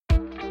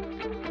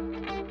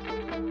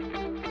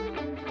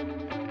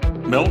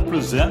Melt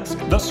presents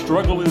The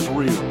Struggle is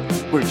Real,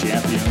 where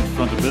champions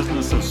from the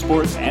business of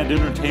sports and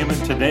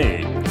entertainment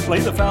today lay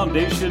the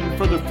foundation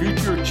for the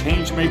future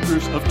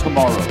changemakers of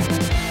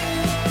tomorrow.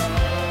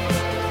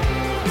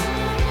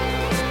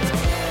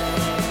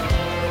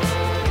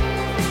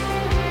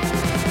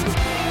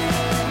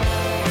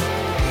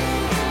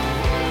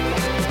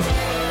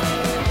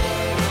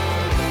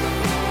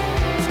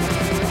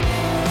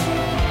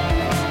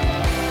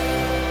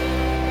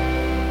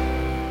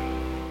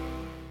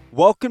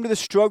 Welcome to The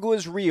Struggle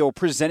is Real,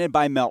 presented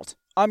by Melt.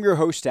 I'm your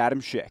host,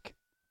 Adam Schick.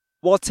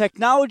 While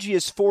technology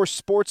has forced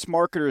sports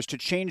marketers to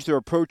change their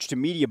approach to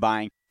media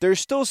buying, there's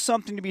still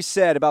something to be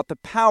said about the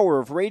power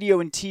of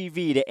radio and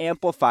TV to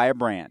amplify a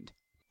brand.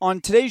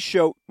 On today's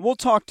show, we'll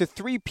talk to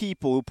three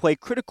people who play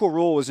critical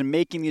roles in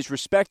making these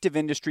respective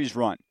industries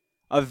run.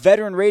 A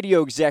veteran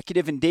radio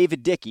executive in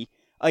David Dickey,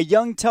 a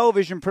young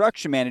television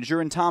production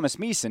manager in Thomas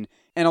Meason,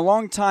 and a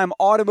longtime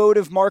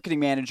automotive marketing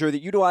manager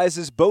that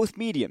utilizes both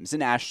mediums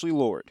in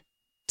Ashely.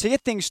 To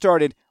get things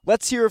started,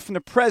 let's hear from the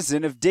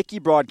president of Dickey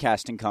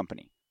Broadcasting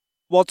Company.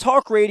 While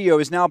talk radio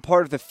is now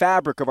part of the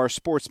fabric of our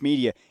sports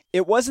media,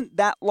 it wasn't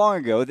that long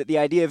ago that the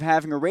idea of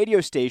having a radio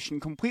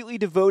station completely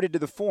devoted to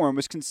the form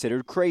was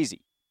considered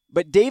crazy.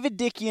 But David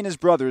Dickey and his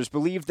brothers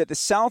believed that the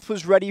South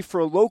was ready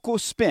for a local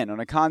spin on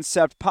a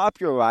concept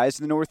popularized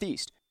in the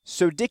Northeast.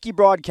 So Dickey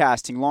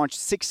Broadcasting launched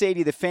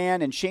 680 The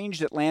Fan and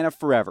changed Atlanta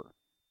forever.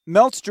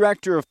 Melt's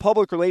Director of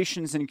Public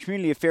Relations and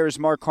Community Affairs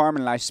Mark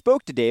Harmon and I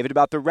spoke to David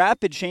about the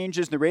rapid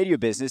changes in the radio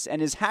business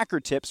and his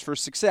hacker tips for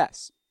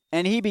success.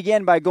 And he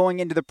began by going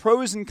into the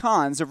pros and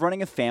cons of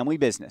running a family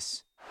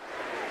business.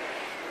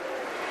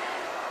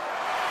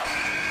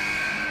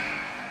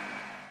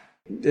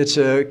 It's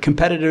a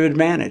competitive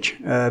advantage.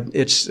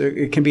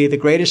 It can be the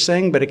greatest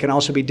thing, but it can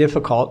also be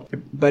difficult.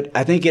 But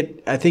I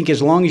think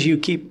as long as you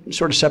keep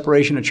sort of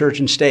separation of church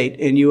and state,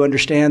 and you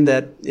understand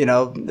that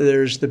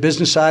there's the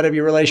business side of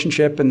your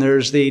relationship and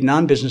there's the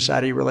non-business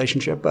side of your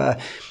relationship,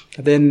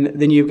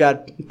 then you've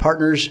got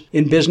partners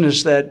in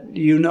business that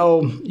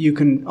you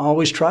can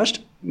always trust.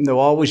 They'll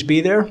always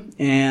be there,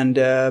 and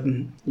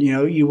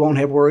you won't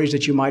have worries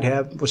that you might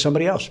have with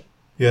somebody else.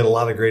 You had a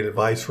lot of great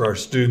advice for our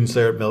students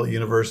there at Melt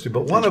University,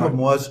 but one of them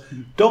was,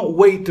 don't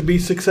wait to be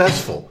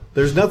successful.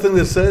 There's nothing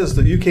that says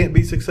that you can't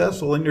be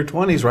successful in your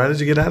 20s right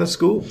as you get out of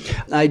school.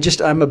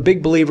 I'm a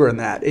big believer in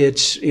that.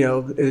 It's,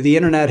 the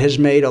internet has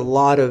made a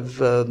lot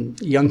of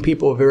young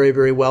people very,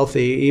 very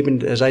wealthy,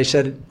 even, as I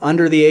said,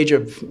 under the age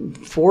of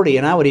 40,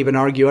 and I would even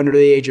argue under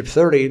the age of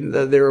 30,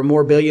 there are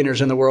more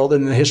billionaires in the world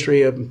in the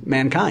history of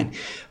mankind.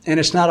 And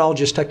it's not all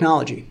just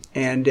technology.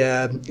 And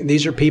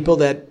these are people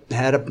that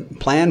had a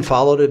plan,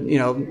 followed it,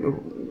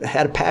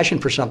 had a passion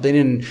for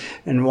something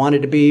and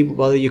wanted to be,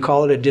 whether you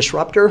call it a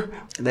disruptor,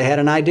 they had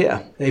an idea.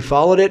 They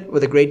followed it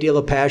with a great deal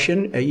of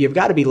passion. You've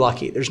got to be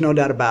lucky. There's no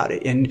doubt about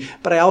it.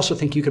 But I also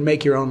think you can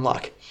make your own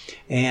luck.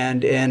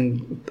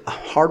 And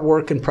hard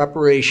work and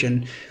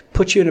preparation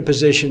puts you in a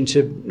position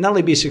to not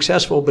only be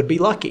successful, but be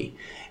lucky.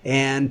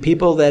 And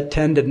people that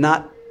tend to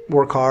not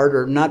work hard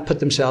or not put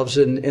themselves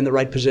in the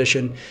right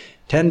position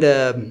tend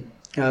to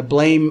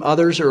blame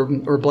others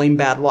or blame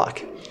bad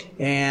luck.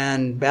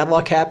 And bad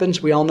luck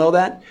happens. We all know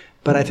that.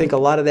 But I think a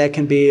lot of that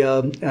can be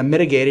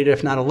mitigated,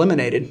 if not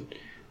eliminated,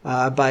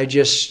 by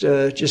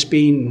just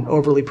being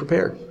overly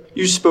prepared.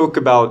 You spoke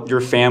about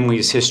your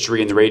family's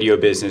history in the radio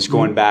business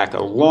going back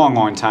a long,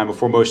 long time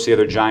before most of the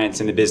other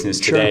giants in the business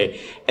today.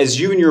 Sure. As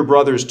you and your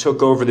brothers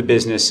took over the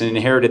business and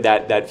inherited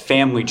that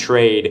family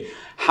trade,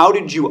 how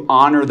did you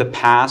honor the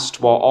past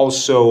while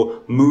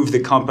also move the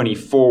company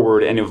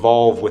forward and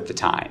evolve with the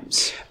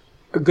times?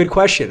 A good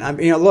question.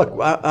 Look,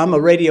 I'm a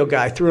radio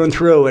guy through and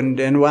through,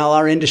 and while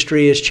our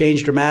industry has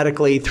changed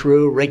dramatically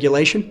through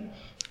regulation,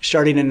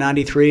 starting in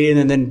 93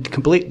 and then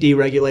complete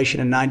deregulation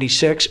in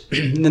 96,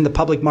 and then the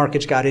public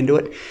markets got into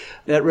it,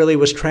 that really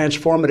was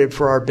transformative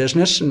for our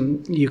business,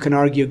 and you can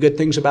argue good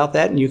things about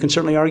that, and you can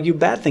certainly argue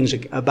bad things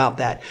about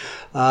that.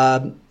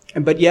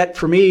 But yet,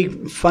 for me,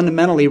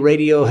 fundamentally,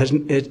 radio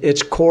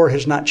its core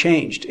has not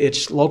changed.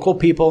 It's local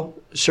people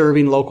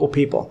serving local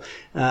people,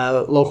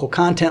 local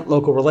content,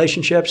 local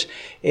relationships.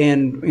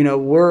 And,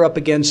 we're up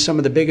against some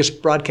of the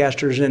biggest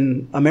broadcasters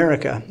in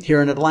America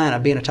here in Atlanta,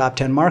 being a top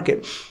 10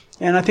 market.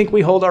 And I think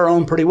we hold our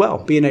own pretty well,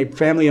 being a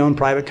family-owned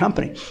private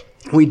company.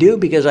 We do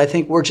because I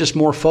think we're just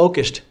more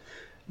focused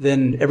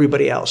than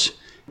everybody else.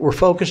 We're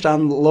focused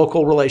on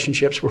local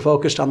relationships. We're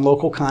focused on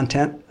local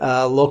content,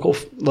 local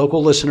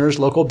listeners,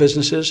 local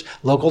businesses,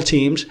 local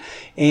teams,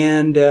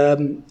 and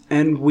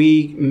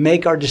we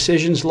make our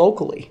decisions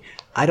locally.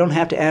 I don't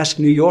have to ask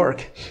New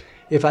York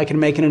if I can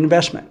make an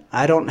investment.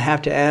 I don't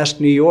have to ask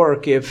New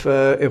York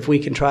if we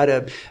can try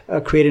to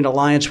create an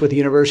alliance with the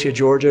University of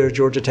Georgia or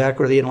Georgia Tech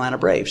or the Atlanta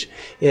Braves.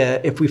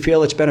 If we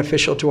feel it's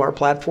beneficial to our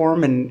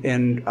platform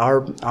and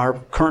our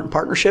current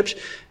partnerships,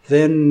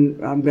 then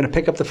I'm going to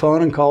pick up the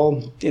phone and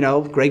call,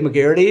 Greg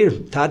McGarity,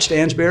 or Todd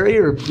Stansberry,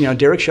 or,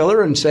 Derek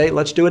Schiller and say,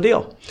 let's do a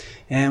deal.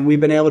 And we've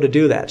been able to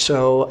do that.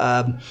 So,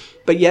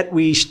 but yet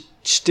we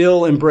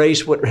still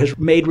embrace what has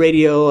made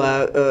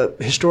radio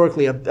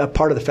historically a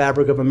part of the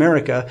fabric of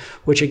America,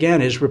 which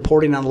again is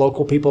reporting on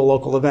local people,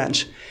 local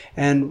events.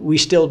 And we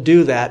still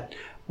do that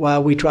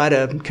while we try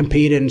to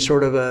compete in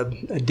sort of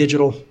a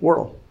digital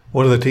world.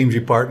 One of the teams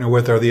you partner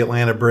with are the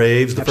Atlanta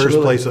Braves, the Absolutely.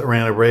 first place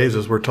Atlanta Braves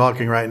as we're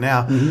talking right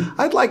now.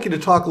 Mm-hmm. I'd like you to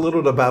talk a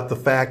little bit about the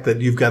fact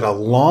that you've got a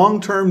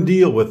long-term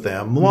deal with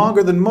them,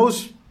 longer than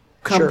most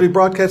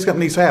broadcast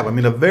companies have. I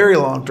mean, a very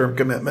long-term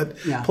commitment.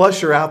 Yeah.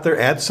 Plus, you're out there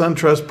at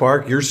SunTrust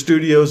Park. Your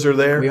studios are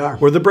there. We are.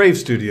 Where the Brave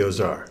studios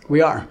are.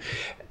 We are.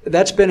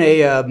 That's been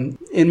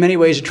in many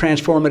ways, a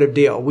transformative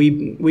deal.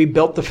 We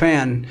built the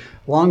fan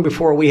long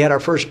before we had our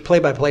first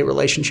play-by-play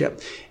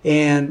relationship.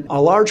 And a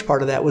large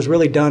part of that was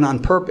really done on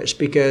purpose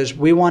because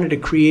we wanted to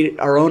create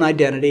our own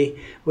identity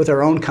with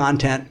our own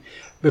content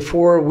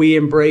before we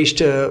embraced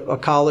a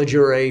college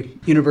or a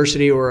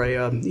university or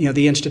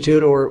the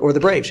Institute or the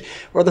Braves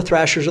or the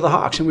Thrashers or the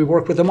Hawks. And we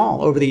worked with them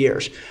all over the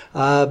years.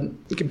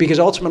 Because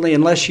ultimately,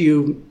 unless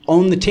you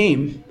own the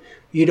team,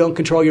 you don't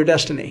control your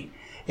destiny.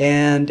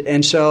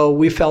 And so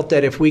we felt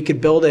that if we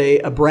could build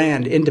a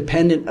brand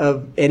independent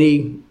of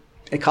any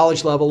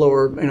college level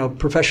or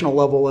professional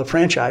level of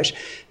franchise,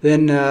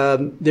 then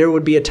there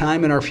would be a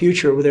time in our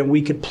future where then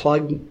we could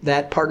plug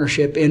that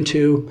partnership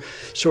into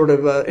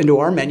into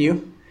our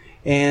menu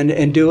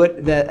and do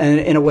it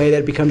in a way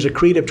that becomes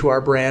accretive to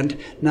our brand,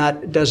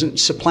 doesn't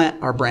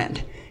supplant our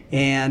brand.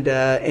 And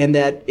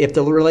that if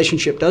the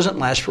relationship doesn't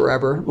last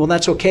forever, well,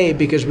 that's okay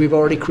because we've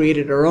already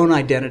created our own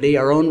identity,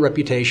 our own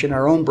reputation,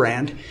 our own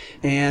brand,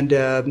 and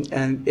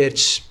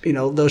it's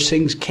those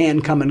things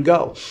can come and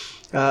go.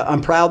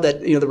 I'm proud that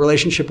the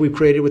relationship we've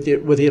created with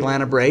the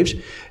Atlanta Braves.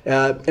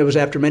 It was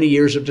after many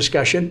years of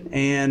discussion,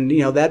 and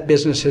that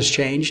business has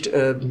changed,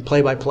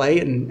 play by play,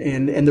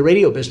 and the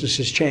radio business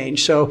has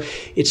changed. So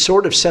it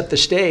sort of set the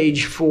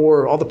stage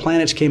for all the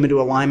planets came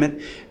into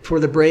alignment for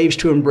the Braves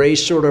to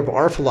embrace sort of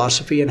our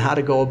philosophy and how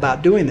to go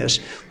about doing this,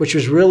 which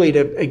was really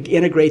to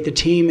integrate the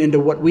team into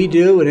what we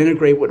do and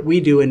integrate what we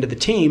do into the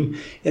team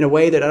in a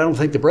way that I don't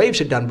think the Braves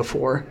had done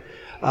before,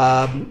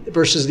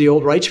 versus the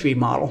old rights fee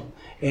model.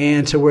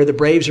 And so where the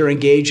Braves are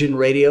engaged in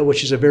radio,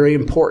 which is a very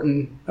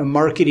important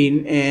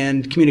marketing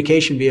and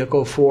communication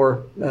vehicle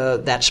for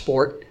that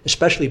sport,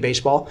 especially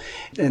baseball.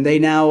 And they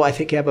now, I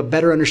think, have a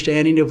better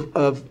understanding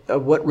of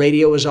what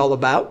radio is all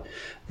about,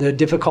 the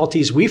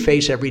difficulties we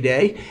face every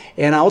day,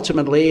 and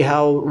ultimately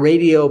how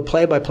radio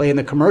play-by-play and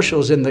the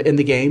commercials in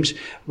the games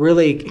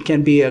really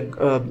can be a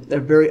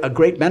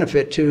great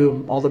benefit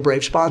to all the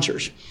Brave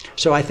sponsors.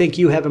 So I think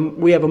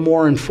we have a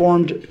more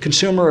informed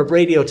consumer of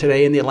radio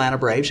today in the Atlanta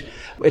Braves.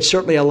 It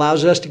certainly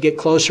allows us to get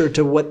closer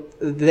to what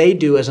they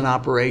do as an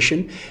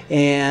operation,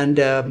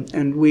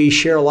 and we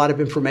share a lot of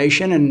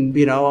information. And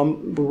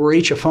we're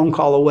each a phone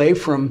call away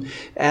from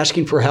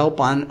asking for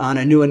help on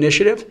a new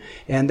initiative,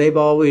 and they've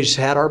always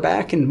had our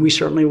back, and we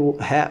certainly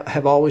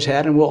have always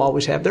had and will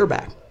always have their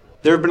back.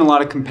 There have been a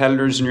lot of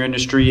competitors in your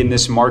industry in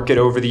this market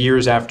over the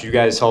years after you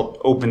guys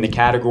helped open the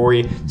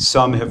category.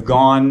 Some have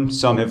gone,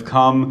 some have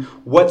come.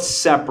 What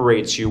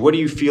separates you? What do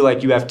you feel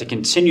like you have to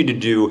continue to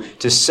do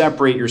to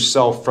separate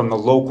yourself from the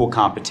local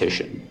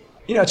competition?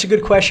 It's a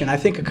good question. I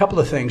think a couple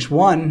of things.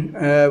 One,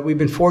 we've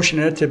been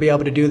fortunate to be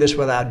able to do this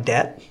without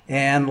debt.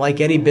 And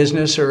like any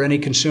business or any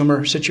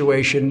consumer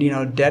situation,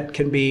 debt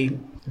can be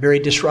very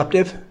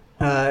disruptive.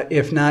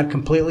 If not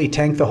completely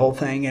tank the whole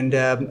thing, and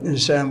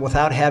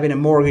without having a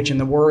mortgage and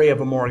the worry of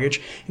a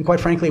mortgage, and quite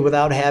frankly,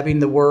 without having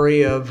the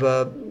worry of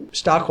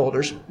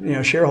stockholders,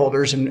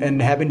 shareholders,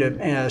 and having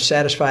to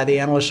satisfy the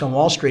analysts on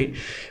Wall Street,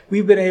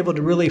 we've been able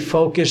to really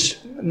focus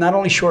not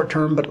only short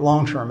term but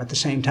long term at the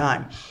same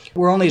time.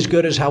 We're only as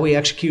good as how we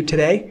execute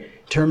today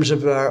in terms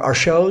of our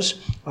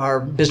shows, our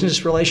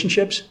business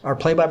relationships, our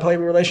play-by-play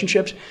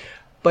relationships.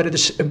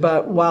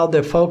 But while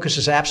the focus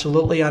is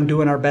absolutely on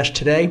doing our best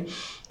today,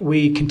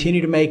 we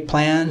continue to make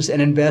plans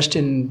and invest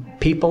in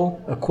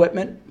people,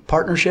 equipment,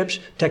 partnerships,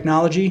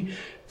 technology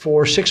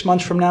for 6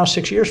 months from now,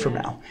 6 years from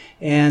now.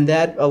 And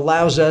that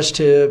allows us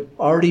to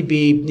already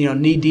be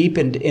knee-deep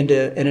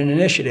into an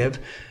initiative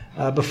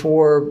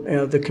before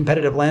the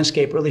competitive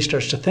landscape really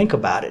starts to think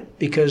about it.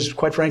 Because,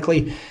 quite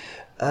frankly,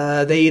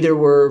 they either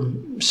were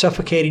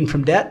suffocating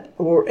from debt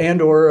or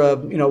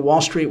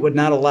Wall Street would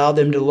not allow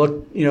them to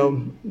look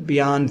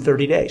beyond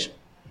 30 days,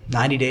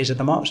 90 days at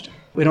the most.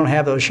 We don't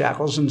have those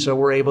shackles, and so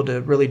we're able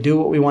to really do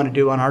what we want to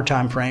do on our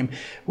time frame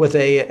with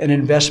an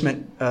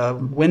investment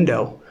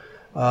window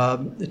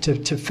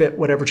to fit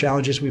whatever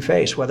challenges we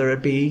face, whether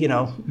it be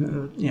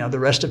the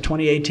rest of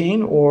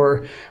 2018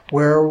 or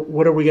what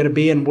are we going to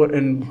be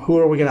and who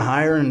are we going to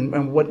hire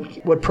and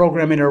what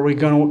programming are we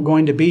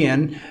going to be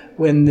in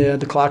when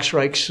the clock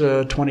strikes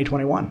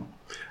 2021.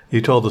 You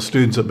told the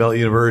students at Melt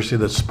University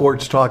that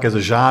sports talk as a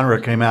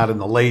genre came out in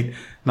the late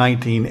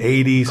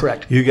 1980s.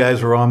 Correct. You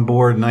guys were on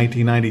board in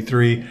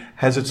 1993.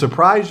 Has it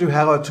surprised you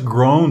how it's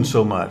grown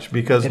so much?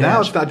 Because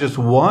now it's not just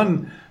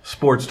one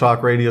sports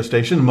talk radio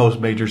station in most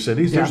major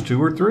cities. There's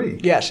 2 or 3.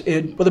 Yes.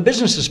 Well, the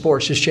business of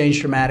sports has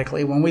changed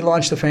dramatically. When we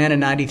launched the Fan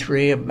in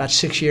 93, about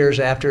 6 years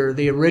after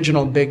the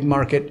original big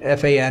market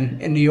FAN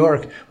in New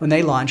York, when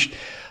they launched,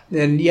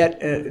 and yet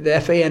the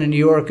FAN in New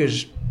York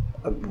is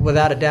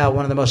without a doubt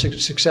one of the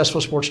most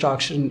successful sports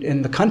talks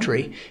in the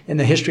country in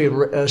the history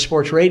of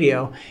sports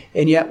radio.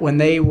 And yet when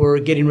they were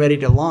getting ready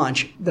to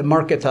launch, the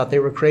market thought they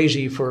were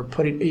crazy for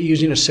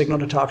using a signal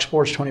to talk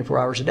sports 24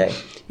 hours a day.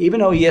 Even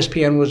though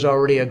ESPN was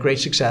already a great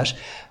success,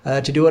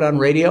 to do it on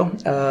radio,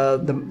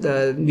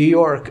 the New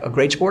York, a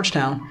great sports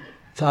town,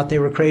 thought they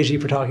were crazy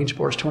for talking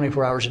sports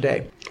 24 hours a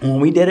day. When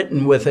we did it,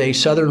 and with a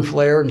southern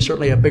flair and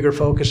certainly a bigger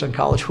focus on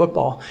college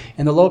football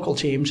and the local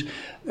teams,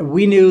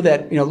 we knew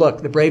that,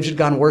 look, the Braves had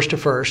gone worst to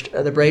first.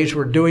 The Braves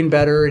were doing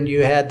better, and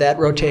you had that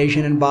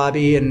rotation and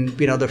Bobby, and,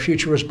 the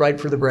future was bright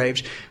for the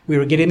Braves. We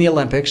were getting the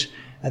Olympics.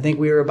 I think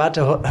we were about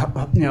to,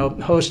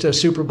 host a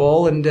Super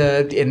Bowl, and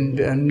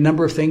a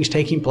number of things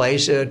taking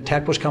place.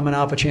 Tech was coming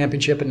off a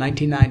championship in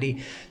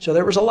 1990. So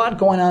there was a lot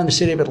going on in the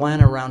city of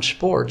Atlanta around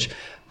sports.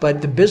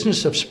 But the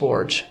business of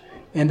sports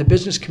and the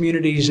business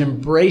community's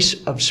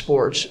embrace of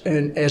sports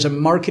and as a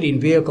marketing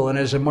vehicle and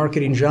as a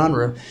marketing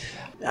genre,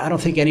 I don't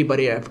think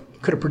anybody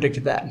could have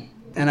predicted that.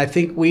 And I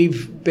think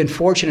we've been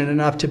fortunate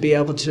enough to be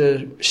able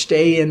to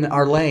stay in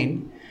our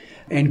lane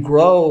and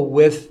grow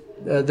with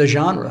the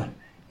genre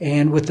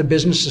and with the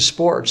business of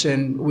sports.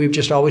 And we've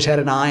just always had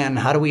an eye on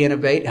how do we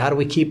innovate, how do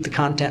we keep the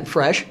content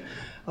fresh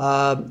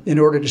in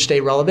order to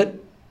stay relevant.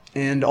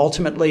 And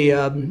ultimately,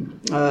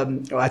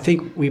 I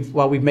think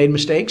while we've made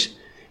mistakes,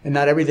 and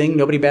not everything,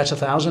 nobody bats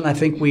 1,000. I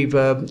think we've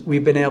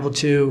been able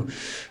to,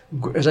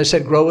 as I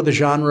said, grow with the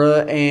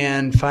genre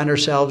and find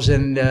ourselves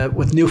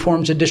with new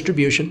forms of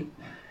distribution,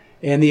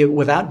 and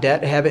without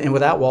debt, and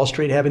without Wall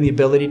Street, having the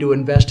ability to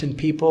invest in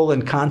people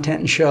and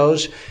content and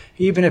shows,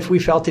 even if we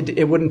felt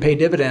it wouldn't pay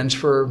dividends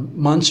for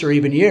months or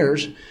even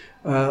years.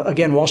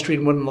 Again, Wall Street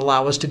wouldn't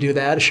allow us to do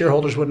that.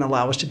 Shareholders wouldn't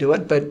allow us to do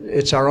it, but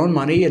it's our own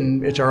money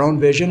and it's our own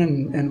vision,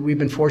 and we've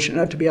been fortunate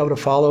enough to be able to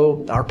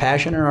follow our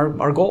passion and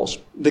our goals.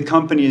 The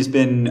company has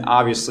been,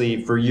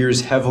 obviously, for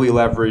years heavily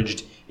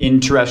leveraged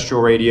in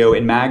terrestrial radio,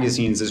 in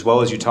magazines, as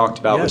well as you talked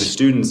about with the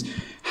students.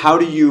 How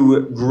do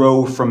you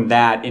grow from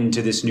that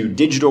into this new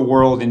digital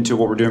world, into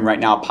what we're doing right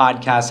now,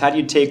 podcasts? How do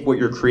you take what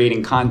you're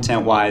creating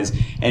content-wise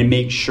and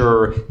make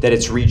sure that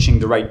it's reaching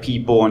the right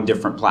people on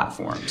different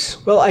platforms?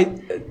 Well,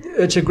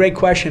 it's a great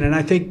question. And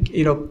I think,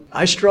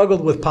 I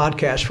struggled with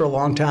podcasts for a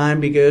long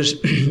time because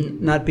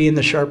not being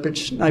the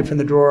sharpest knife in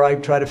the drawer, I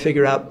try to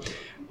figure out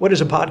what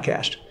is a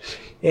podcast.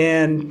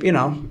 And,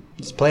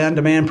 it's play on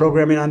demand,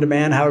 programming on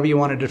demand, however you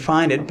want to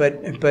define it.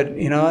 But and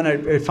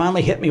it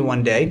finally hit me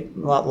one day, a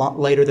lot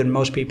later than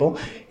most people,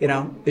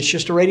 it's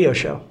just a radio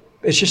show.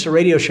 It's just a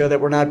radio show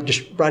that we're not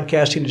just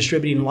broadcasting and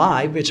distributing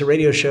live. It's a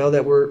radio show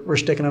that we're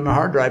sticking on a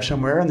hard drive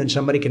somewhere, and then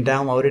somebody can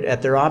download it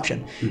at their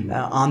option,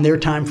 on their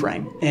time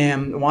frame.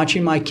 And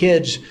watching my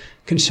kids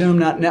consume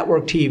not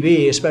network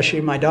TV,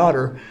 especially my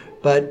daughter,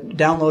 but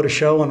download a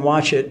show and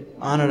watch it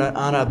on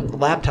a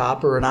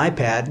laptop or an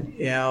iPad,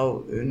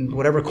 in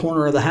whatever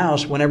corner of the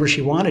house, whenever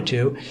she wanted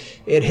to,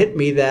 it hit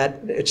me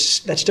that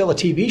that's still a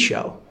TV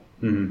show.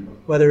 Mm-hmm.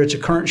 Whether it's a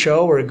current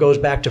show or it goes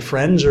back to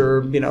Friends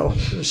or,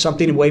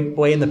 something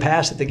way in the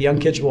past that the young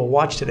kids will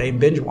watch today and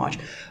binge watch.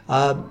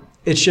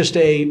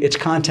 It's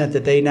content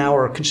that they now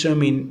are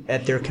consuming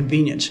at their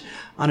convenience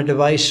on a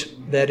device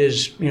that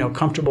is,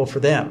 comfortable for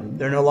them.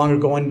 They're no longer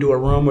going to a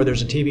room where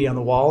there's a TV on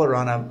the wall or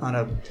on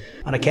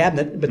a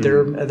cabinet, but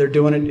they're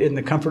doing it in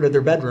the comfort of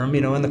their bedroom,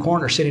 in the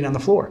corner, sitting on the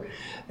floor.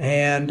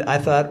 And I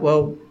thought,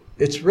 well,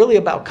 it's really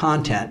about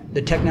content.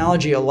 The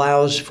technology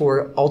allows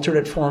for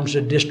alternate forms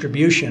of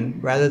distribution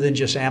rather than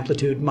just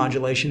amplitude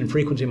modulation and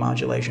frequency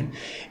modulation.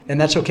 And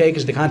that's okay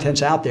because the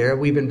content's out there.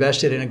 We've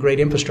invested in a great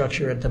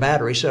infrastructure at the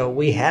Battery, so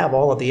we have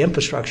all of the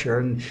infrastructure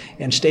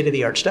and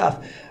state-of-the-art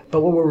stuff.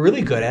 But what we're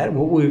really good at,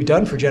 what we've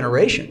done for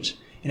generations,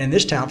 and in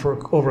this town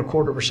for over a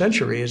quarter of a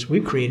century, is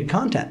we've created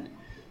content.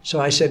 So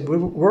I said,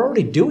 we're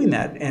already doing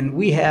that, and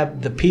we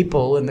have the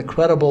people and the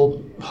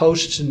credible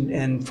hosts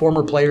and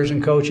former players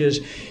and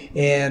coaches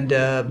and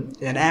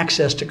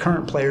access to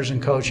current players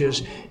and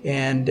coaches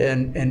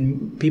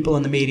and people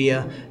in the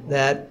media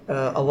that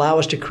allow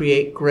us to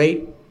create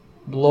great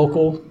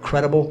local,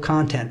 credible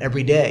content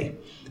every day.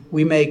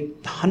 We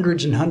make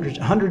hundreds and hundreds,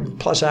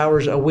 100+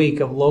 hours a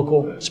week of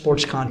local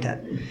sports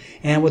content.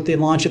 And with the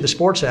launch of the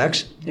Sports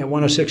X at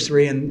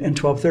 106.3 and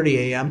 12:30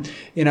 a.m.,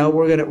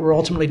 we're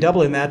ultimately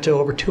doubling that to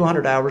over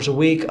 200 hours a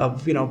week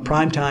of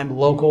primetime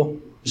local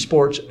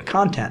sports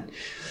content.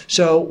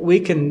 So we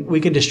can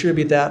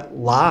distribute that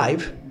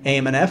live,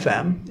 AM and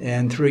FM,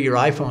 and through your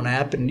iPhone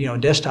app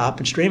and desktop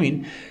and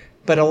streaming.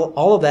 But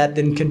all of that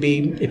then can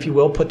be, if you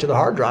will, put to the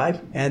hard drive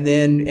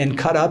and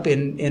cut up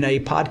in a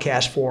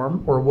podcast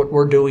form, or what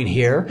we're doing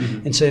here,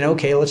 and saying,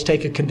 okay, let's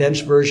take a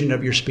condensed version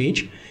of your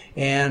speech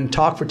and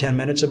talk for 10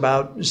 minutes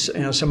about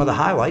some of the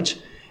highlights,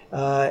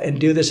 and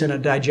do this in a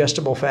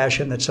digestible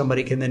fashion that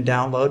somebody can then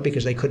download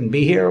because they couldn't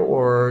be here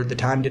or the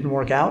time didn't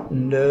work out.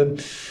 And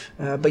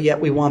but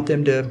yet we want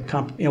them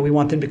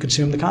to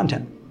consume the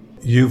content.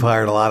 You've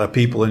hired a lot of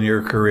people in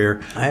your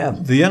career. I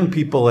have. The young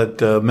people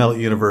at Melt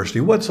University,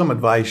 what's some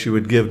advice you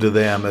would give to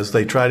them as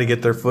they try to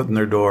get their foot in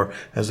their door,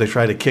 as they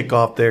try to kick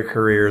off their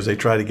careers, they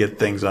try to get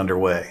things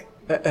underway?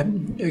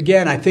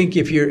 Again, I think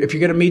if you're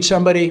going to meet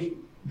somebody,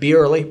 be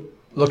early,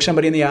 look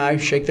somebody in the eye,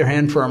 shake their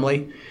hand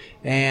firmly,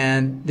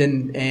 and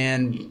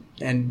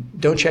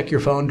don't check your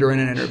phone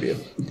during an interview.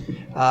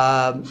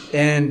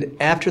 And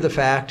after the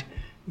fact,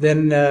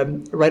 then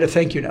write a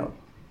thank you note.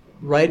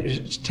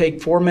 Take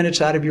 4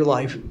 minutes out of your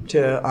life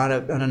on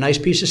a nice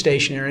piece of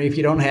stationery. If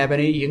you don't have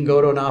any, you can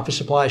go to an office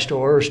supply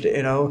store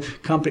or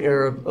company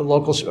or a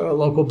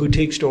local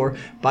boutique store,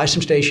 buy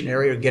some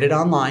stationery or get it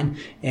online,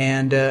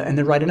 and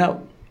then write a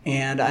note.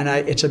 And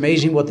it's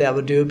amazing what that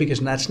would do, because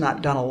that's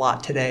not done a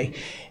lot today.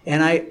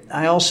 And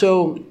I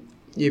also,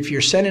 if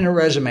you're sending a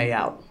resume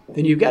out,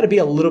 then you've got to be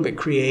a little bit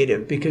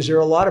creative, because there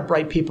are a lot of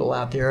bright people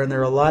out there, and there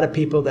are a lot of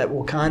people that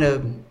will kind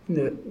of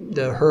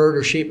the herd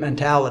or sheep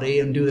mentality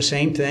and do the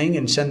same thing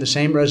and send the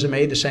same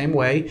resume the same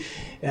way,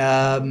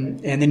 and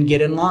then get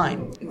in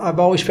line. I've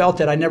always felt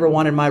that I never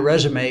wanted my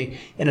resume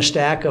in a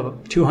stack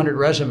of 200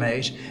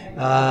 resumes.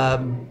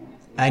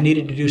 I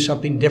needed to do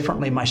something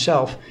differently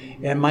myself.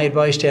 And my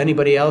advice to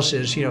anybody else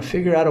is,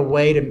 figure out a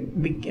way to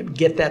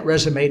get that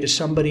resume to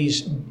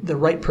the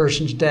right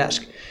person's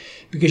desk.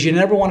 Because you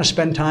never want to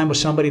spend time with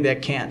somebody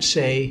that can't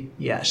say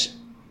yes.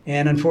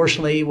 And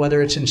unfortunately,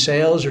 whether it's in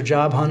sales or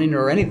job hunting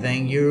or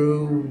anything,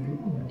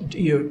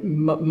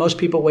 most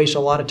people waste a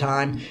lot of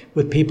time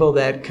with people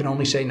that can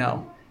only say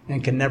no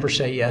and can never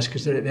say yes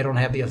because they don't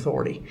have the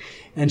authority.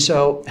 And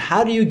so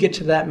how do you get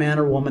to that man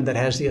or woman that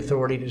has the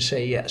authority to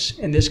say yes,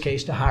 in this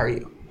case, to hire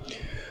you?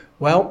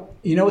 Well,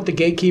 you know what the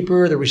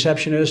gatekeeper or the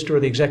receptionist or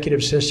the executive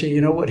assistant, you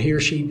know what he or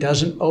she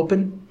doesn't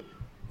open,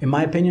 in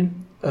my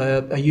opinion?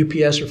 A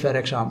UPS or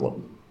FedEx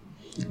envelope.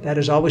 That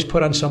is always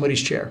put on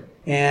somebody's chair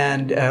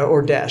and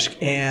or desk.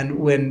 And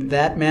when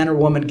that man or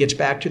woman gets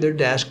back to their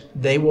desk,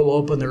 they will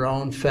open their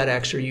own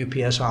FedEx or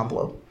UPS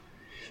envelope.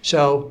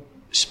 So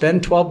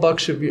spend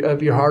 $12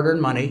 of your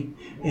hard-earned money,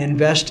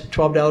 invest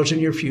 $12 in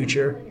your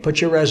future, put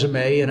your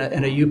resume in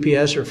a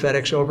UPS or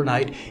FedEx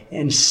overnight,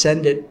 and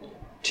send it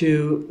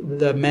to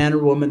the man or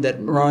woman that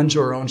runs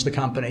or owns the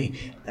company.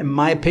 In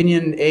my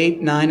opinion,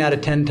 8, 9 out of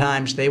 10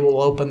 times, they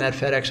will open that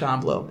FedEx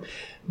envelope.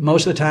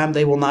 Most of the time,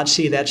 they will not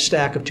see that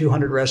stack of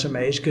 200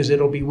 resumes because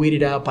it'll be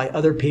weeded out by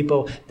other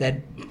people that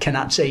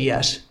cannot say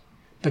yes,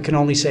 but can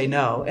only say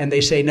no. And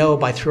they say no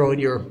by throwing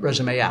your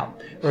resume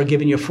out or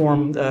giving you a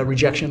form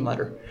rejection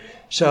letter.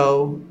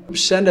 So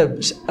send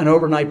an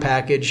overnight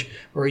package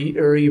or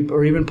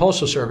even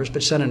postal service,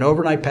 but send an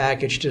overnight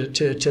package to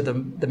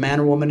the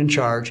man or woman in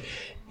charge.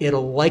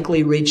 It'll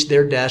likely reach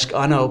their desk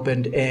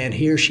unopened, and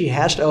he or she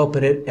has to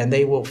open it, and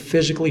they will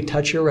physically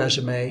touch your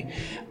resume,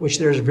 which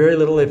there's very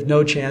little, if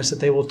no chance, that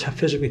they will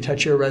physically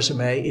touch your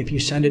resume if you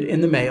send it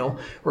in the mail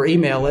or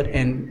email it.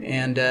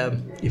 And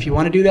if you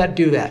want to do that,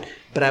 do that.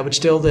 But I would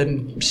still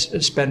then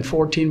spend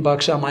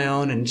 $14 on my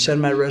own and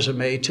send my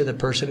resume to the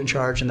person in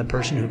charge and the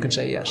person who can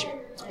say yes.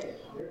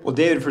 Well,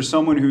 David, for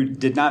someone who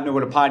did not know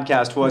what a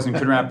podcast was and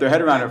couldn't wrap their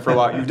head around it for a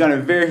while, you've done a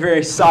very,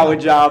 very solid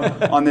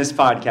job on this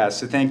podcast.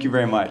 So thank you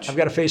very much. I've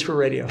got a face for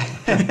radio.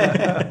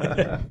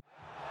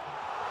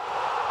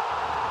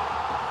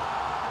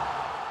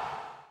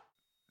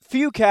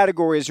 Few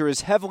categories are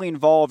as heavily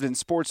involved in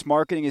sports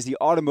marketing as the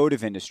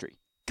automotive industry.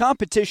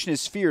 Competition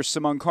is fierce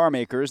among car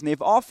makers, and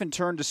they've often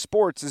turned to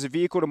sports as a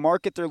vehicle to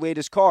market their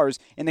latest cars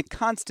in the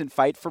constant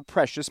fight for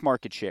precious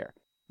market share.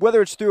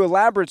 Whether it's through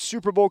elaborate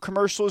Super Bowl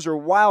commercials or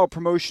wild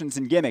promotions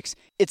and gimmicks,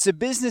 it's a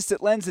business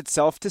that lends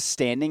itself to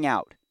standing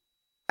out.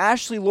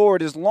 Ashely Lord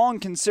has long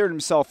considered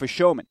himself a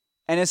showman,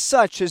 and as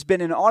such has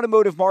been in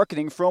automotive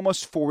marketing for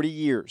almost 40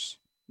 years.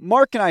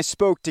 Mark and I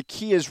spoke to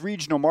Kia's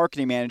regional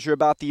marketing manager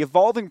about the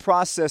evolving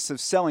process of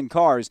selling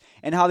cars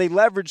and how they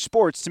leverage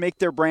sports to make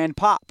their brand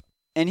pop.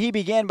 And he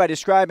began by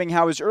describing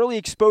how his early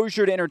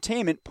exposure to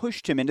entertainment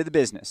pushed him into the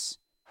business.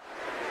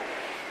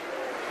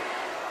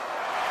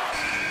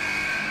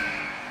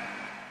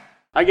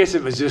 I guess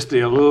it was just the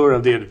allure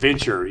of the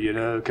adventure,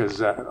 because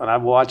when I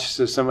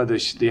watched some of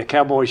the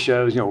cowboy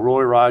shows,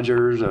 Roy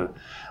Rogers,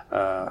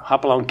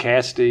 Hopalong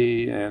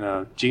Cassidy,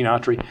 and Gene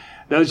Autry,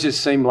 those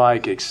just seemed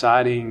like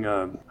exciting,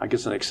 an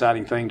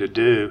exciting thing to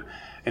do.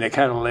 And it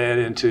kind of led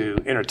into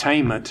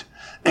entertainment.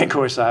 And of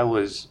course, I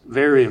was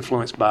very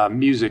influenced by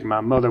music.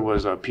 My mother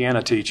was a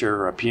piano teacher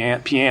or a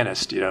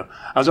pianist, I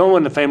was the only one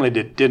in the family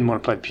that didn't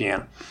want to play the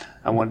piano.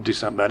 I wanted to do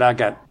something, but I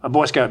got a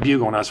Boy Scout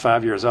bugle when I was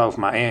 5 years old.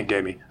 My aunt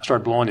gave me. I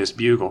started blowing this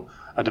bugle.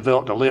 I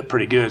developed a lip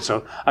pretty good,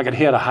 so I could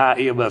hit a high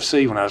E above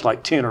C when I was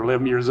like 10 or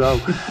 11 years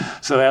old.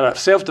 So out of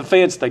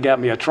self-defense, they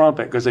got me a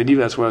trumpet because they knew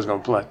that's what I was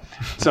going to play.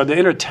 So the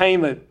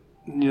entertainment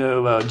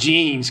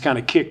genes kind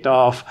of kicked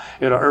off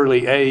at an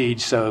early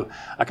age. So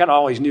I kind of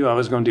always knew I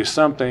was going to do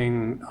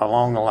something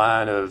along the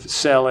line of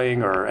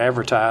selling or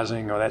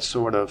advertising or that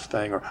sort of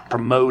thing, or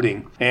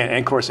promoting. And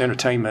of course,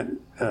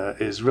 entertainment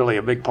is really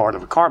a big part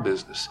of a car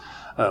business.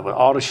 With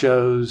auto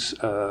shows,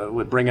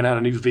 with bringing out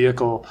a new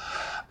vehicle,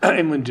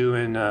 and when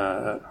doing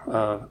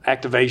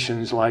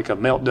activations like a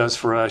Melt does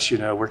for us,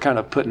 we're kind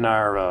of putting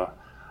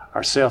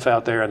ourself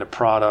out there and the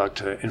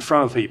product in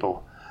front of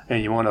people,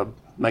 and you want to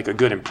make a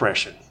good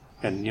impression.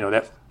 And,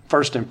 that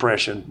first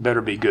impression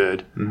better be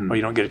good, or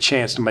you don't get a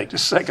chance to make the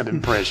second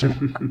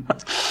impression.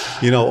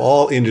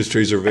 All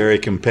industries are very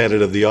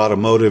competitive. The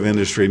automotive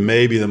industry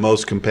may be the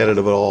most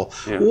competitive of all.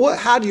 Yeah.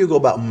 How do you go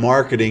about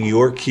marketing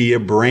your Kia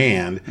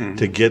brand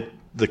to get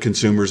the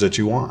consumers that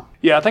you want?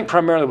 Yeah, I think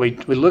primarily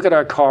we look at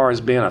our car as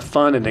being a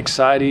fun and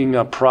exciting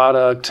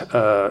product.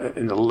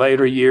 In the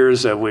later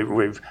years,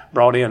 we've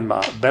brought in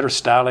better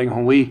styling.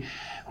 When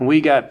we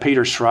got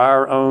Peter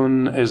Schreier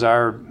on as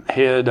our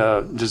head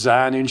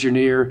design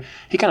engineer,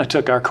 he kind of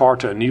took our car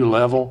to a new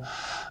level.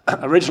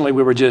 Originally,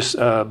 we were just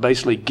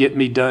basically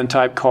get-me-done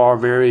type car,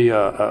 very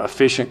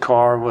efficient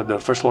car. The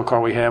first little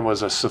car we had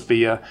was a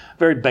Sophia,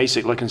 very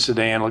basic-looking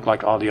sedan, looked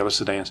like all the other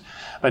sedans.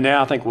 But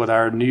now I think with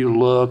our new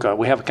look,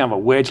 we have kind of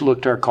a wedge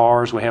look to our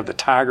cars. We have the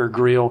Tiger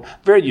grille,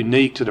 very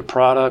unique to the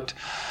product.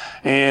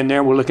 And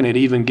now we're looking at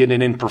even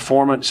getting it in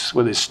performance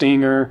with the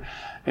Stinger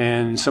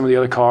and some of the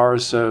other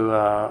cars.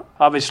 So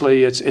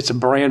obviously, it's a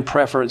brand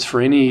preference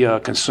for any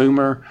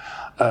consumer.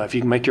 If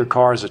you can make your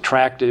cars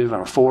attractive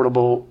and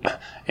affordable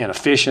and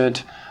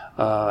efficient,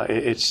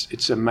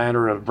 it's a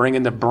matter of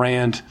bringing the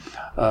brand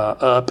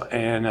up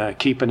and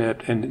keeping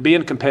it and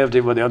being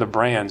competitive with the other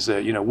brands.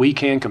 That we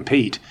can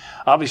compete.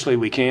 Obviously,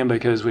 we can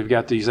because we've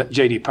got these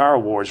J.D. Power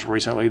Awards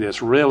recently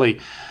that's really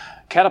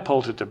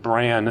catapulted the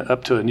brand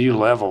up to a new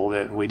level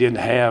that we didn't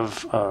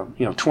have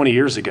 20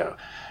 years ago.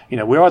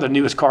 We are the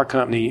newest car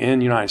company in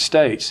the United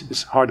States.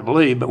 It's hard to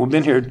believe, but we've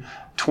been here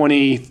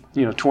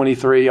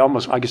 23,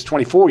 almost,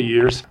 24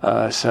 years.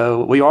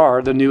 So we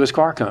are the newest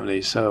car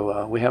company.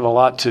 So we have a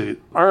lot to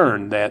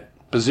earn that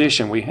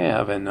position we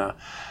have, and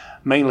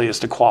mainly it's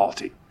the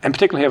quality. And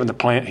particularly having the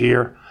plant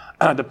here.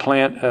 The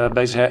plant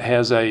basically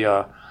has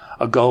a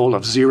goal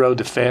of 0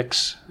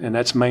 defects, and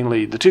that's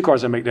mainly the 2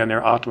 cars I make down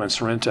there, Optima and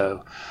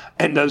Sorrento.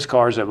 And those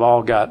cars have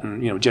all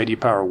gotten, J.D.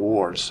 Power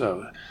Awards.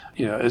 So,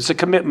 it's a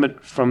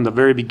commitment from the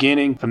very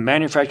beginning, from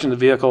manufacturing the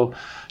vehicle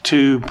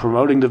to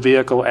promoting the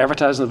vehicle,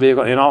 advertising the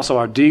vehicle, and also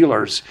our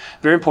dealers.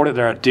 Very important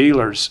that our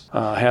dealers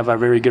have a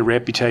very good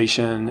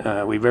reputation.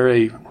 We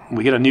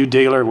get a new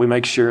dealer, we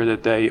make sure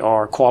that they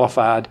are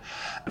qualified,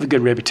 have a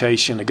good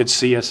reputation, a good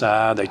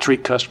CSI, they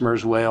treat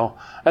customers well.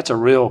 That's a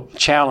real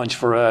challenge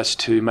for us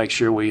to make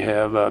sure we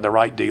have the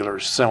right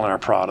dealers selling our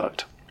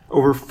product.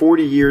 Over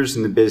 40 years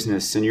in the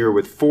business, and you're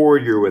with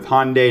Ford, you're with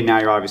Hyundai, now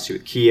you're obviously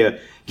with Kia.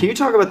 Can you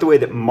talk about the way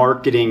that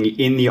marketing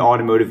in the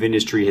automotive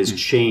industry has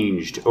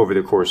changed over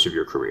the course of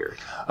your career?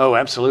 Oh,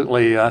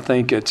 absolutely. I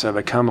think it's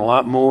become a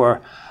lot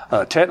more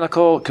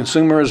technical.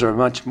 Consumers are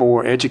much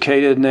more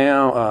educated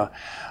now.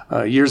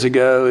 Years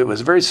ago, it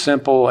was very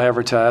simple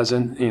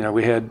advertising.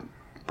 We had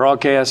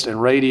broadcast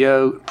and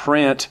radio,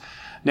 print.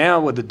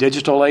 Now with the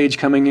digital age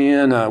coming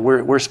in,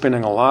 we're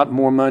spending a lot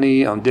more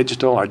money on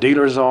digital. Our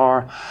dealers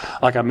are.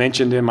 Like I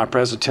mentioned in my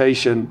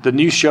presentation, the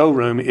new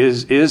showroom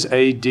is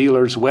a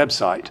dealer's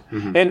website,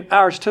 and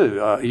ours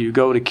too. You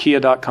go to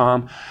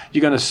kia.com,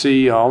 you're going to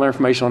see all the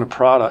information on the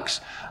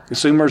products.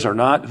 Consumers are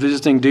not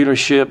visiting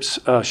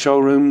dealerships,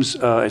 showrooms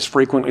as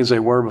frequently as they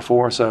were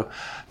before. So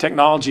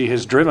technology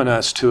has driven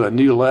us to a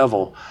new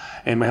level,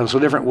 and we have so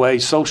different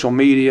ways, social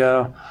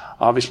media,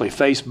 obviously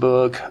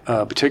Facebook,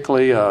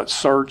 particularly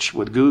search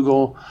with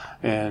Google,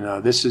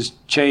 and this has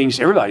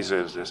changed everybody's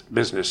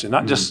business, and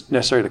not just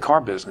necessarily the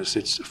car business.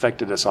 It's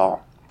affected us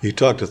all. You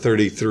talked to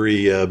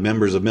 33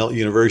 members of Melt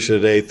University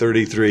today,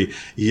 33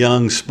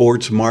 young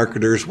sports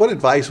marketers. What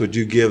advice would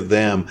you give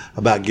them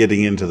about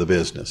getting into the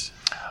business?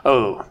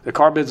 Oh, the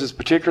car business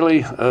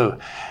particularly?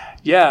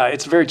 Yeah,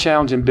 it's a very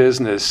challenging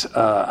business.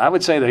 I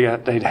would say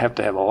they'd have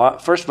to have a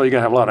lot. First of all, you got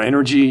to have a lot of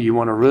energy. You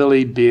want to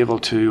really be able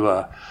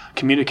to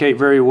communicate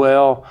very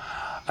well.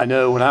 I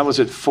know when I was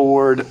at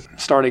Ford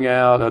starting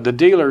out, the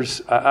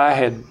dealers, I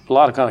had a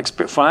lot of kind of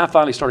experience. When I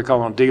finally started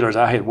calling on dealers,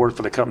 I had worked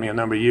for the company a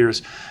number of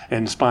years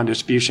in spine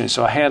distribution,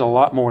 so I had a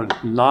lot more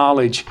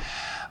knowledge.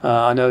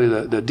 I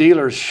know the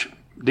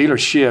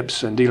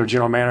dealerships and dealer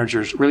general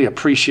managers really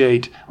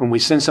appreciate when we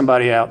send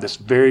somebody out that's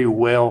very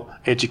well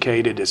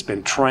educated, that's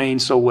been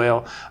trained so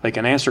well, they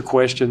can answer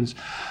questions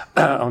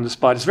on the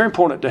spot. It's very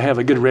important to have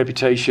a good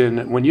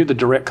reputation when you're the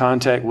direct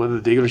contact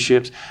with the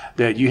dealerships,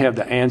 that you have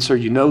the answer,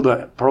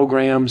 the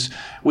programs.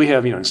 We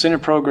have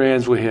incentive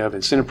programs. We have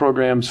incentive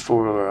programs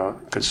for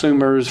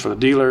consumers, for the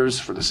dealers,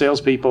 for the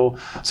salespeople,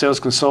 sales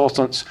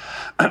consultants.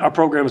 Our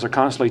programs are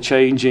constantly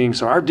changing,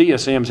 so our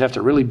DSMs have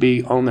to really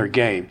be on their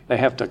game. They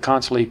have to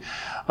constantly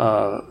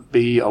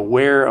be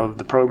aware of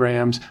the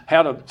programs,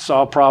 how to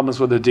solve problems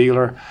with the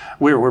dealer.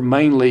 We're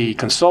mainly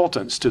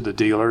consultants to the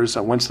dealers.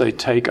 Once they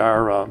take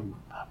our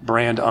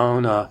brand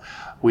on,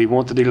 We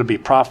want the dealer to be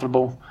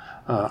profitable.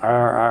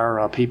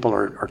 Our people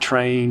are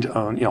trained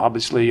on,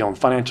 obviously on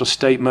financial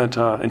statement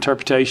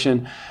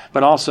interpretation,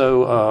 but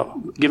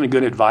also giving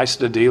good advice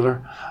to the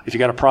dealer. If you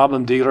got a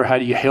problem dealer, how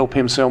do you help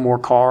him sell more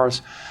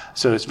cars?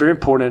 So it's very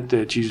important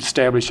that you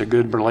establish a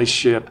good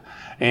relationship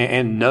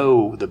and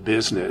know the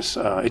business.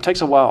 It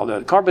takes a while.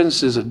 The car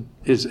business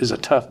is a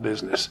tough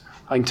business.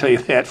 I can tell you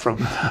that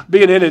from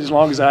being in it as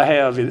long as I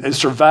have and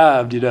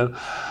survived.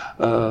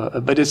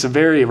 But it's a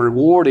very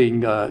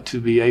rewarding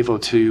to be able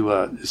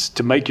to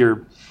make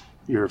your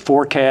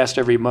forecast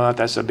every month.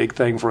 That's a big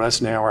thing for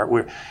us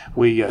now.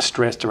 We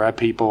stress to our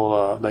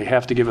people they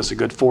have to give us a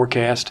good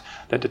forecast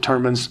that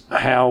determines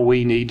how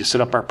we need to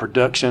set up our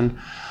production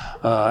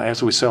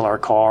as we sell our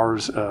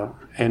cars,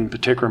 and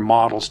particular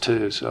models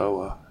too.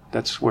 So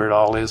that's where it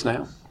all is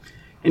now.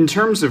 In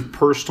terms of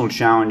personal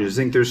challenges,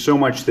 I think there's so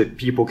much that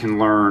people can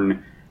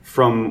learn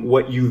from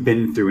what you've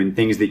been through and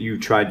things that you've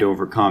tried to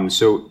overcome.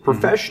 So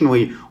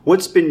professionally,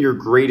 what's been your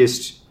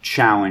greatest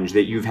challenge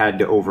that you've had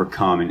to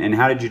overcome, and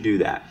how did you do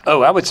that?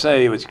 Oh, I would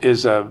say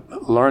is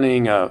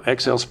learning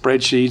Excel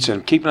spreadsheets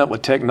and keeping up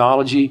with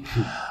technology.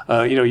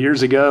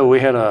 Years ago, we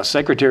had a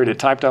secretary that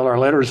typed all our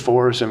letters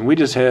for us, and we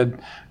just had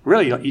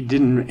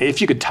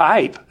if you could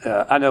type,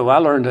 I know I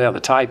learned how to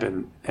type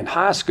in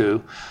high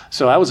school,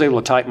 so I was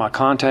able to type my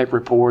contact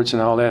reports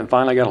and all that, and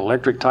finally got an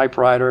electric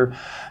typewriter.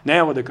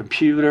 Now with a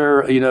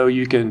computer,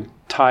 you can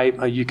type,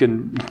 you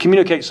can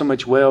communicate so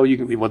much well, you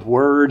can with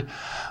Word,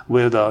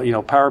 with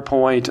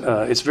PowerPoint.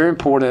 It's very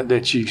important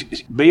that you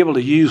be able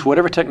to use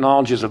whatever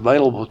technology is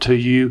available to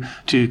you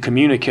to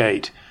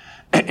communicate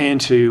and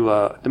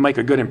to make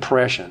a good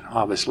impression.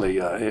 Obviously,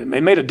 it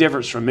made a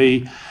difference for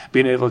me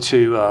being able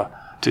to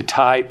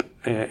type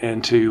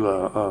and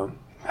to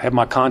have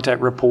my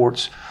contact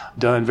reports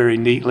done very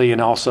neatly,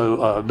 and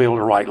also be able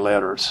to write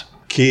letters.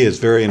 Kia is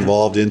very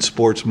involved in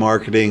sports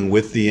marketing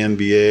with the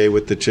NBA,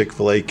 with the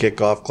Chick-fil-A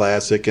Kickoff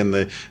Classic and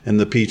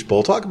the Peach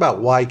Bowl. Talk about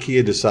why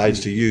Kia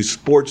decides to use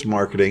sports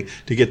marketing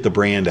to get the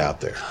brand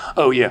out there.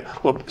 Oh, yeah.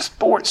 Well,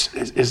 sports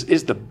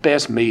is the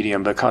best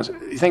medium because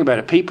you think about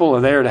it, people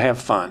are there to have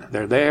fun.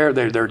 They're there,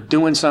 they're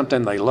doing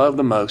something they love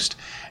the most.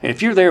 And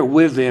if you're there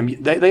with them,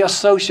 they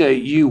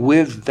associate you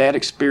with that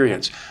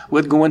experience,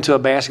 with going to a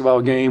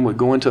basketball game, with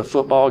going to a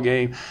football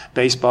game,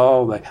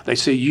 baseball. They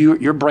see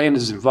your brand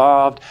is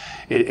involved.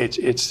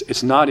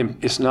 It's not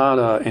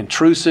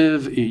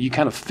intrusive. You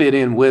kind of fit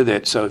in with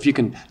it. So if you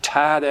can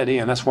tie that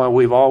in, that's why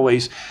we've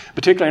always,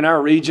 particularly in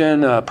our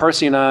region,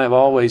 Percy and I have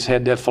always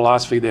had that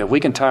philosophy that if we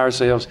can tie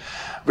ourselves.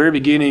 Very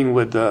beginning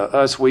with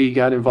us, we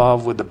got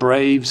involved with the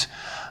Braves.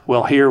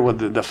 Well, here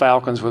with the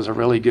Falcons was a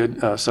really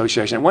good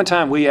association. At one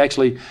time, we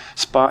actually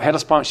had a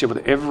sponsorship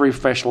with every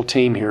professional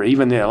team here.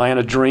 Even the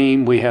Atlanta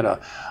Dream, we had a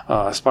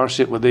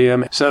sponsorship with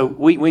them. So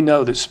we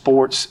know that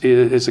sports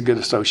is a good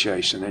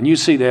association, and you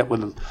see that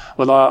with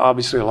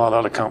obviously a lot of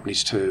other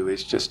companies too.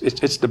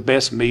 It's the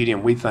best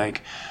medium, we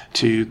think,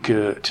 to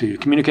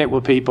communicate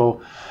with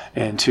people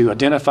and to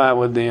identify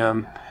with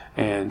them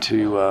and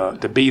to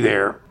be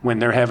there when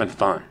they're having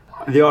fun.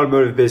 The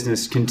automotive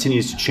business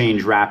continues to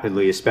change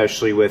rapidly,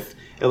 especially with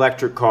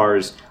electric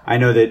cars. I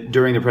know that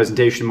during the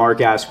presentation, Mark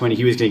asked when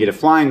he was going to get a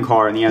flying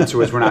car, and the answer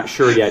was we're not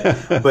sure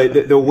yet.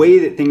 But the way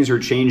that things are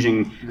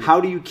changing,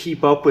 how do you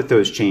keep up with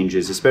those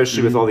changes,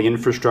 especially with all the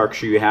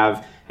infrastructure you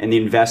have and the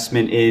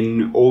investment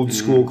in old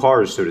school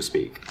cars, so to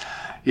speak?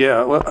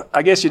 Yeah, well,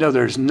 I guess,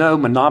 there's no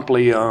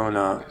monopoly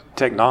on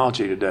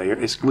technology today.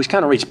 We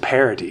kind of reached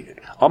parity.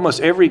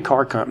 Almost every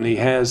car company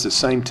has the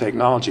same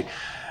technology.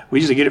 We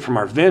usually get it from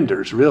our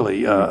vendors,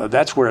 really.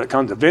 That's where it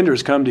comes. The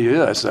vendors come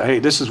to us, say, hey,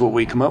 this is what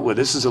we come up with.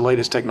 This is the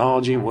latest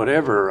technology and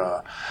whatever.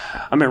 I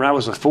remember I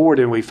was with Ford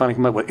and we finally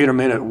came up with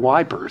intermittent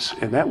wipers,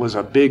 and that was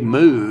a big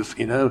move,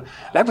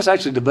 That was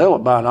actually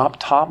developed by an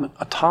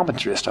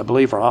optometrist, I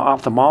believe, or an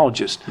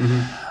ophthalmologist.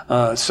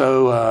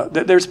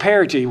 There's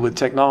parity with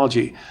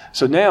technology.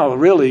 So now,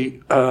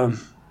 really,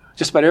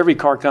 just about every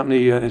car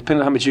company, depending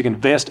on how much you can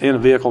invest in a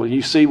vehicle,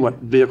 you see what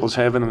vehicles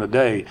have in the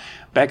day.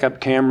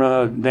 Backup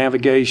camera,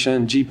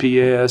 navigation,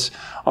 GPS,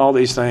 all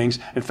these things.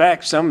 In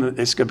fact, some of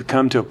it's going to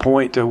come to a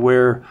point to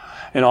where,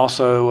 and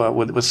also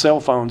with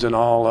cell phones and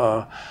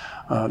all,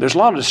 there's a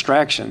lot of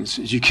distractions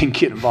you can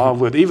get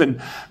involved with.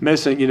 Even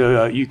messing,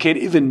 you can't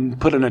even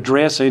put an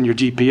address in your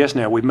GPS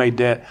now. We've made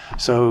that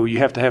so you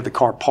have to have the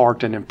car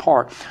parked and then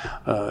park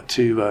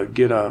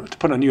to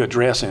put a new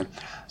address in.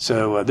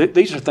 So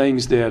these are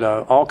things that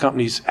all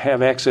companies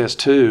have access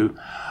to.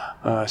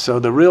 So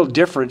the real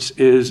difference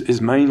is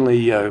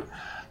mainly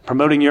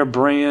promoting your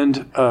brand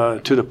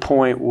to the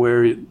point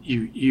where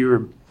you're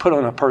put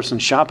on a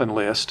person's shopping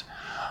list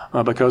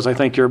because they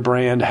think your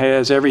brand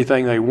has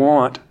everything they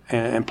want,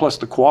 and plus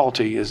the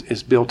quality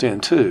is built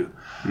in too.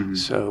 Mm-hmm.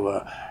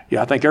 So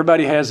I think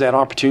everybody has that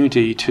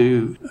opportunity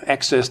to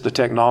access the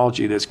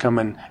technology that's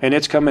coming, and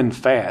it's coming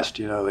fast.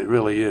 It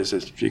really is.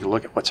 If you can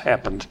look at what's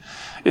happened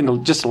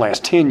in just the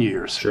last 10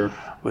 years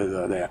with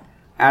that.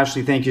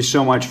 Ashely, thank you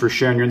so much for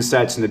sharing your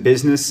insights in the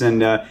business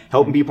and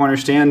helping people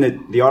understand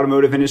that the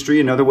automotive industry,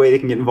 another way they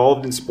can get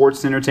involved in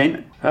sports and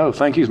entertainment. Oh,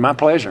 thank you. It's my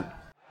pleasure.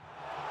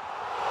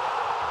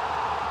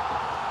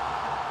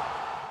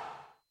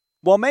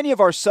 While many of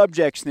our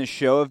subjects in this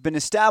show have been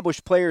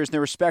established players in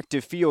their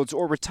respective fields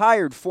or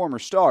retired former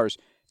stars,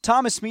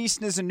 Thomas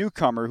Meason is a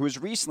newcomer who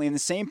is recently in the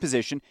same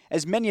position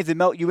as many of the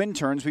Melt U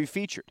interns we've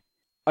featured.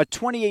 A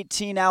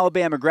 2018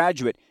 Alabama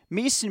graduate,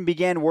 Meason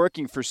began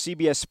working for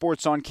CBS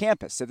Sports on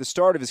campus at the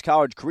start of his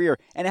college career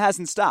and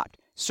hasn't stopped,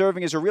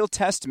 serving as a real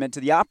testament to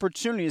the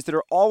opportunities that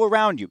are all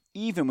around you,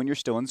 even when you're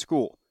still in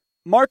school.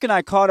 Mark and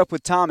I caught up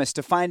with Thomas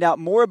to find out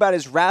more about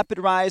his rapid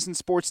rise in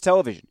sports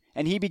television,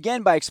 and he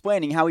began by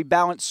explaining how he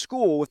balanced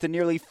school with a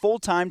nearly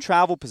full-time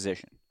travel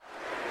position.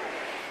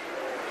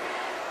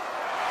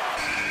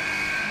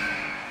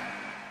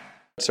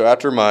 So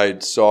after my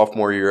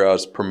sophomore year, I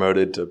was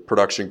promoted to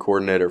production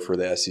coordinator for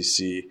the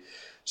SEC.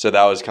 So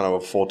that was kind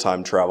of a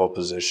full-time travel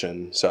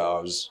position. So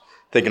I was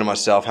thinking to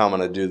myself, how am I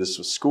going to do this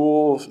with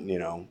school?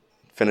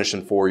 Finish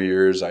in 4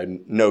 years. I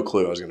had no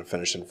clue I was going to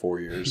finish in 4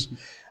 years.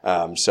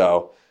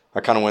 So I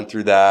kind of went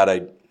through that.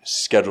 I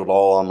scheduled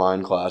all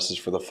online classes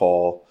for the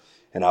fall,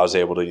 and I was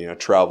able to,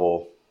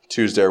 travel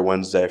Tuesday or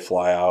Wednesday,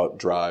 fly out,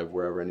 drive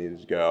wherever I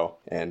needed to go,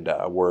 and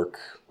work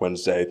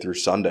Wednesday through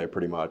Sunday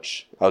pretty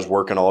much. I was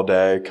working all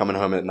day, coming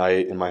home at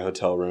night in my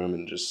hotel room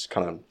and just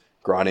kind of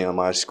grinding on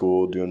my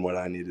school, doing what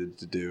I needed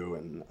to do.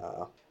 And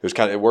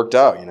it worked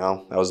out,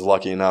 I was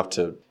lucky enough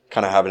to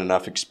kind of have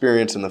enough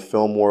experience in the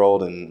film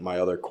world and my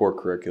other core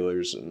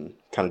curriculars and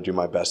kind of do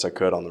my best I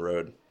could on the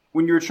road.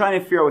 When you were trying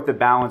to figure out what the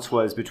balance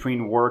was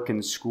between work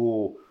and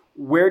school,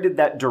 where did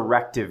that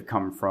directive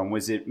come from?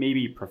 Was it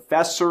maybe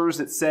professors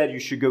that said you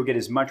should go get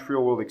as much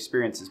real-world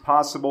experience as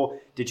possible?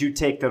 Did you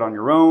take that on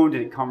your own?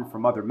 Did it come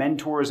from other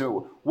mentors?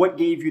 What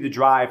gave you the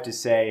drive to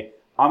say,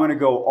 I'm going to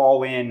go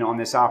all in on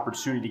this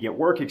opportunity to get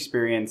work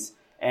experience,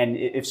 and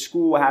if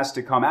school has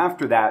to come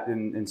after that,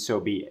 then so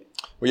be it?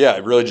 Well, yeah, I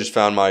really just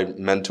found my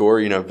mentor.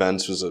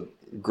 Vince was a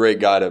great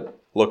guy to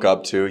look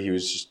up to. He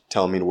was just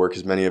telling me to work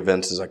as many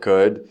events as I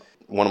could.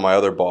 One of my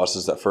other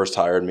bosses that first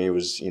hired me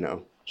was,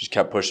 just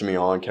kept pushing me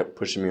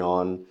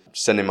on,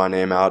 sending my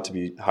name out to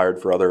be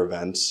hired for other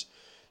events.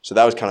 So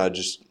that was kind of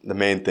just the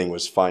main thing,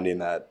 was finding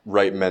that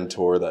right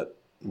mentor that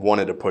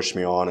wanted to push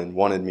me on and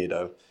wanted me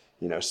to,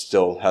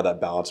 still have that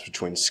balance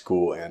between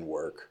school and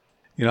work.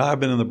 I've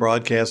been in the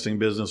broadcasting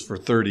business for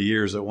 30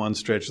 years at one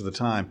stretch of the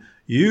time.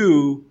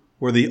 You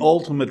were the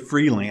ultimate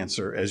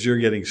freelancer as you're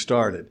getting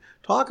started.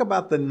 Talk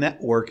about the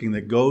networking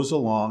that goes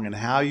along and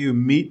how you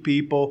meet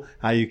people,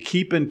 how you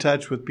keep in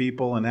touch with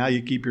people, and how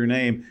you keep your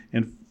name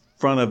in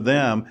front of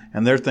them.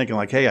 And they're thinking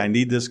like, hey, I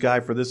need this guy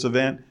for this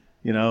event.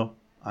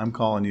 I'm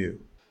calling you.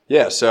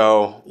 Yeah,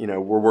 so,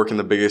 we're working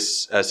the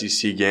biggest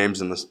SEC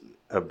games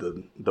of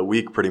the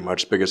week, pretty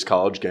much, biggest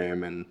college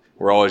game. And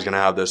we're always going to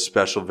have those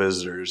special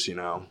visitors,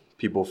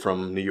 people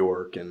from New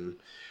York and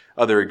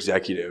other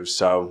executives.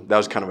 So that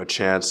was kind of a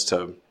chance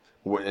to,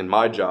 in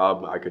my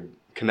job, I could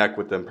connect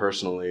with them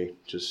personally,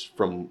 just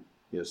from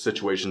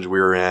situations we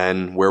were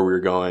in, where we were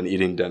going,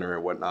 eating dinner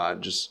and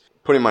whatnot. Just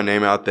putting my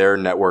name out there,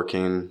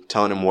 networking,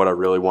 telling them what I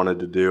really wanted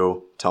to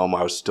do, telling them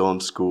I was still in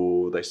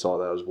school. They saw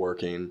that I was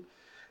working.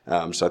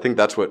 So I think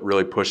that's what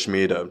really pushed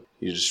me to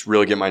just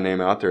really get my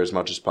name out there as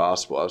much as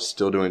possible. I was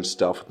still doing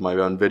stuff with my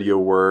own video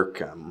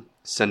work,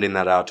 sending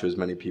that out to as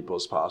many people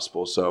as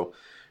possible. So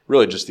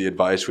really just the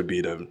advice would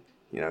be to,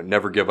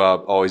 never give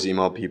up, always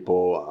email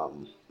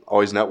people,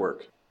 always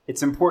network.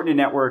 It's important to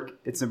network.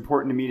 It's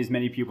important to meet as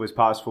many people as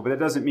possible. But that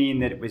doesn't mean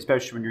that,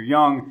 especially when you're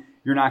young,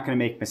 you're not going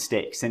to make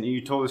mistakes. And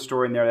you told a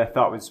story in there that I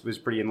thought was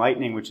pretty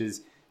enlightening, which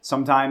is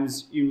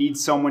sometimes you need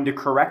someone to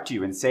correct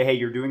you and say, hey,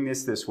 you're doing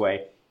this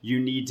way. You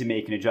need to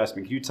make an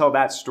adjustment. Can you tell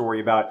that story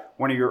about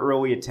one of your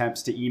early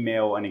attempts to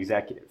email an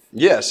executive?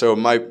 Yeah, so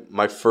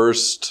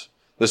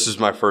this is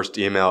my first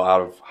email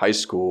out of high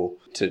school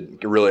to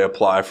really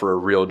apply for a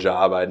real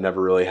job. I had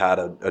never really had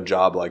a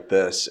job like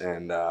this.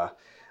 And I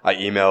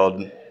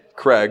emailed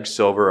Craig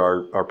Silver,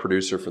 our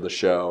producer for the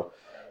show,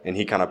 and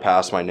he kind of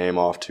passed my name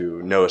off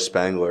to Noah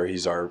Spangler.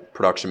 He's our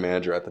production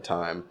manager at the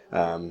time.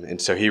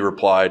 And so he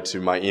replied to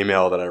my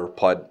email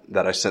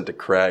that I sent to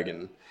Craig,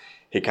 and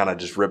he kind of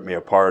just ripped me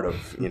apart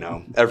of,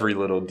 every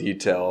little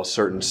detail,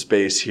 certain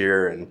space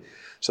here. And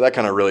so that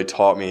kind of really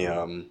taught me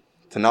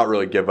to not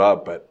really give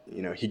up, but,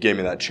 he gave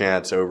me that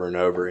chance over and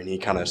over, and he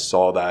kind of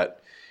saw that,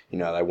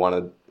 I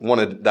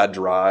wanted that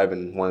drive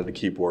and wanted to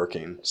keep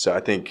working. So I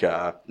think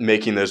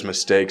making those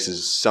mistakes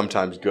is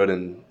sometimes good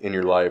in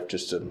your life,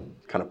 just to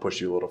kind of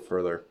push you a little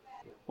further.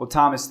 Well,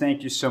 Thomas,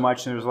 thank you so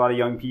much. And there's a lot of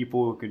young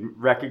people who can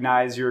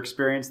recognize your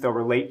experience. They'll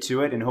relate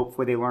to it, and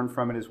hopefully they learn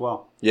from it as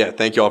well. Yeah,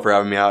 thank you all for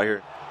having me out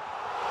here.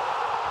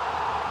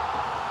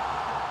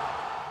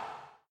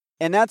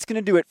 And that's going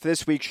to do it for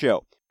this week's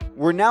show.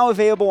 We're now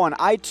available on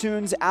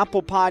iTunes,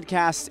 Apple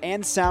Podcasts,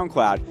 and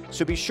SoundCloud,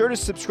 so be sure to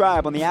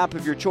subscribe on the app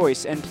of your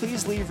choice, and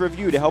please leave a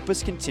review to help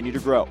us continue to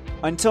grow.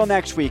 Until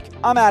next week,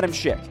 I'm Adam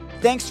Schick.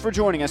 Thanks for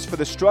joining us for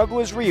The Struggle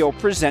is Real,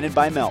 presented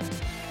by Melt.